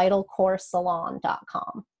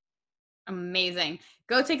levitalcoresalon.com. Amazing.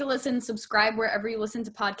 Go take a listen, subscribe wherever you listen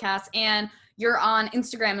to podcasts, and you're on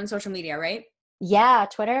Instagram and social media, right? Yeah,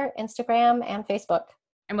 Twitter, Instagram, and Facebook.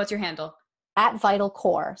 And what's your handle? At Vital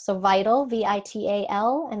Core. So Vital,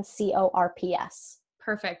 VITAL, and CORPS.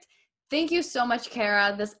 Perfect. Thank you so much,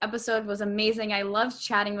 Kara. This episode was amazing. I loved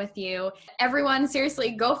chatting with you. Everyone,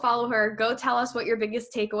 seriously, go follow her. Go tell us what your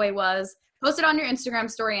biggest takeaway was. Post it on your Instagram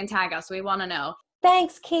story and tag us. We want to know.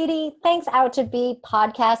 Thanks, Katie. Thanks, Out to Be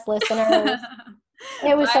podcast listeners.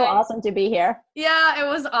 It was so awesome to be here. Yeah, it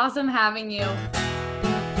was awesome having you.